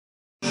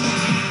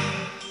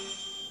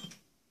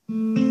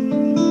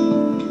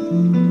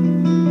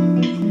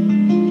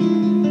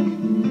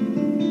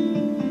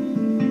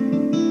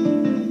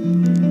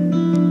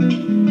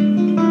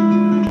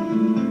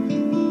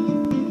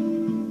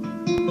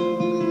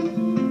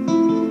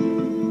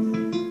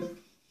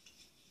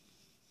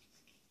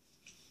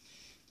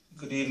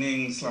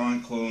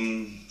Assalamu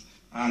alaikum,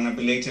 and a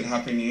belated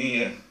Happy New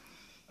Year.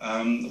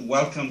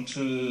 Welcome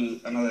to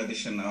another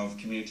edition of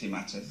Community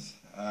Matters.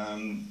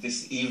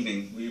 This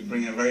evening we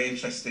bring a very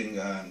interesting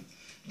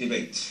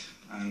debate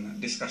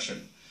and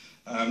discussion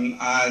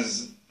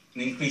as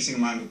an increasing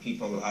amount of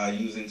people are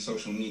using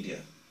social media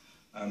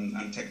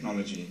and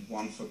technology,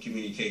 one for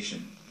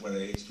communication, whether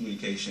it's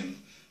communication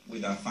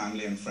with our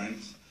family and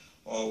friends,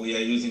 or we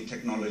are using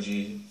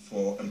technology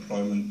for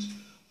employment,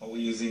 or we're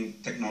using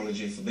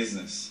technology for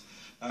business.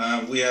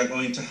 We are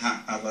going to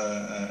have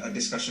a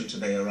discussion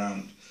today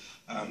around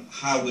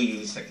how we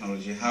use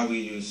technology, how we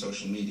use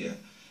social media,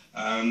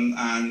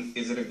 and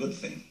is it a good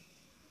thing?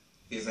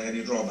 Is there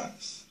any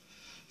drawbacks?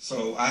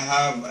 So I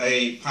have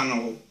a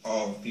panel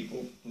of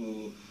people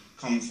who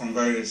come from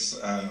various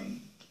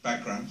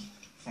backgrounds,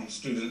 from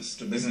students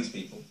to business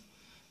people,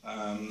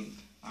 and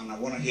I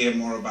want to hear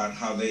more about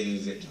how they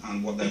use it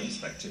and what their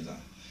perspectives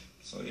are.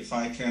 So if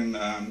I can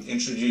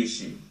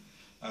introduce you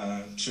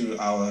to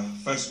our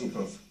first group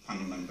of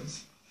panel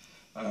members.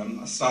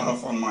 I'll start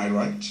off on my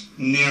right.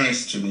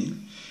 Nearest to me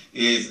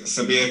is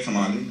Sabir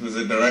Kamali, who's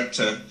the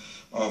director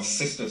of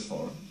Sisters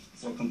Forum.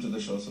 Welcome to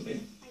the show, Sabir.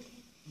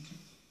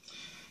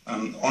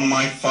 Thank you. On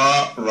my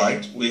far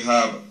right, we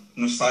have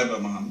Nusaiba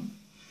Mohammed,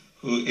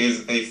 who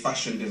is a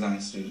fashion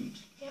design student.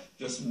 Yep.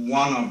 Just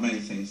one of many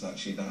things that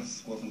she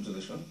does. Welcome to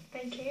the show.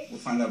 Thank you. We'll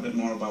find out a bit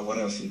more about what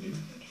else you do.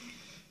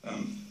 Okay.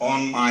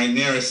 On my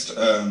nearest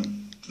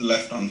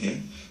left on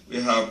here,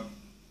 we have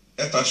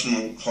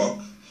Etashmul Haq,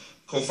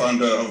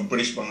 co-founder of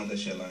British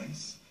Bangladesh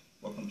Airlines.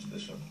 Welcome to the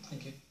show.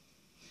 Thank you.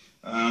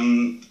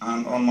 And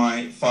on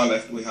my far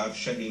left, we have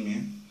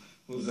Shahimia,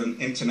 who's an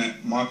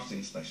internet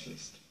marketing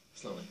specialist.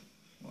 Slowly.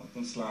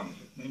 Welcome, Salam.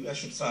 Maybe I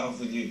should start off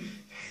with you.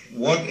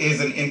 What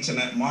is an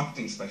internet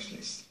marketing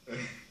specialist?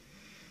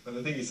 Well,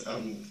 the thing is,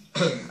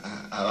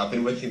 I've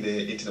been working in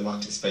the internet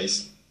marketing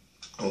space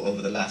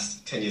over the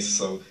last 10 years or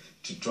so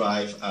to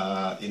drive,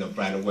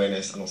 brand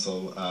awareness and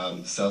also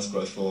sales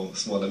growth for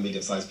small and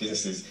medium-sized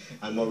businesses.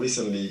 And more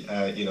recently,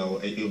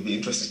 it will be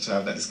interesting to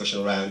have that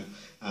discussion around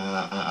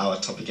our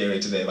topic area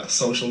today about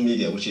social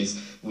media, which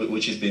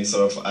has been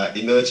sort of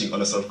emerging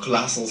on a sort of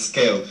colossal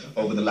scale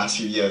over the last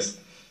few years.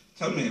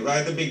 Tell me, right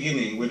at the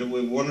beginning, we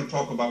want to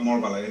talk about more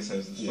about, like I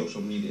said,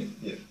 social media.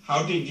 Yeah.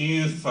 How did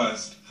you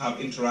first have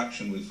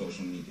interaction with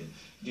social media?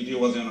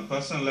 Was it on a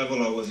personal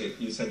level, or was it,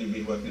 you said you've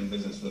been working in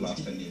business for the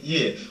last 10 years?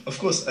 Yeah, of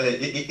course.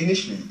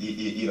 Initially,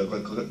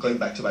 going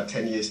back to about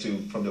 10 years to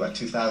probably about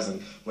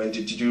 2000,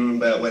 did you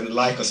remember when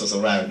Lycos was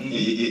around?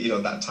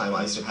 Mm-hmm. That time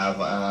I used to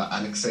have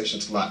an extension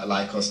to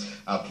Lycos,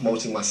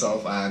 promoting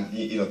myself and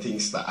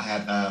things that I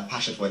had a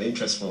passion for and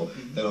interest for.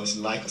 Mm-hmm. Then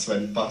obviously Lycos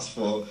went bust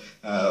for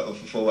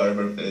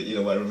whatever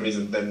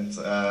reason. Then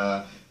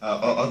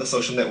other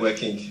social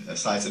networking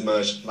sites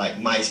emerged, like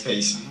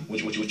MySpace,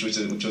 which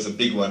was a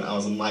big one. I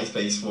was on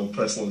MySpace for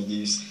personal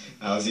use.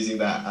 I was using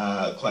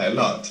that quite a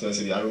lot, to be honest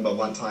with you. I remember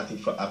one time I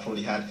think I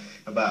probably had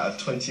about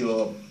 20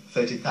 or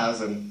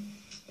 30,000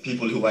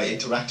 people who I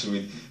interacted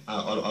with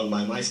on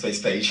my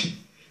MySpace page.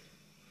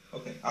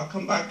 Okay, I'll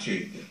come back to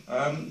you.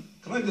 Can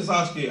I just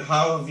ask you,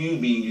 how have you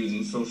been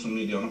using social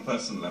media on a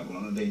personal level,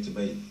 on a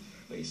day-to-day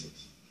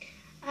basis?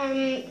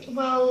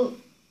 Well,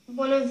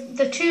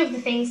 two of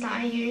the things that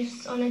I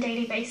use on a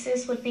daily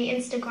basis would be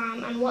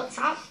Instagram and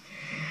WhatsApp.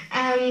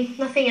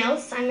 Nothing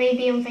else. I may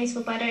be on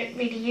Facebook, but I don't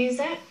really use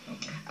it.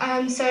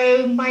 Okay.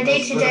 So my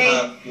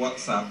day-to-day...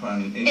 WhatsApp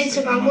and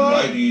Instagram,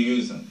 why do you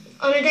use them?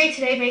 On a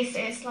day-to-day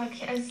basis,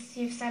 like as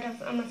you've said,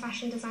 I'm a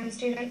fashion design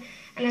student,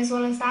 and as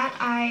well as that,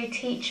 I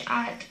teach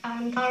at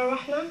Darul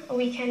Rahma, a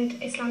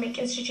weekend Islamic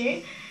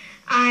institute,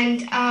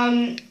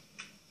 and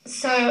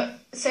so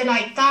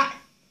like that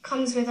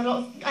comes with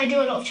I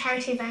do a lot of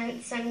charity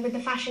events, and with the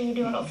fashion you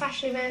do a lot of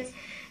fashion events,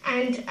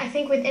 and I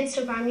think with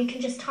Instagram you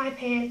can just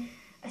type in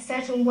a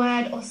certain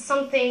word or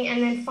something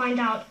and then find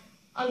out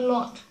a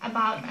lot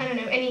about, I don't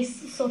know, any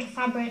sort of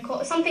fabric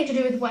or something to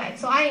do with work.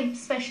 So I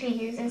especially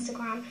use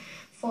Instagram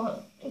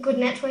for good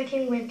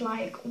networking with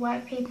like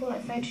work people,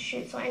 like photo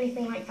shoots or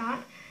anything like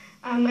that,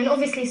 and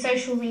obviously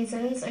social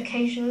reasons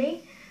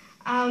occasionally,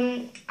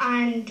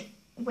 and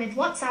with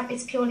WhatsApp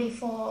it's purely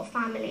for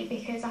family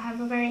because I have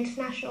a very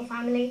international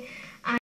family.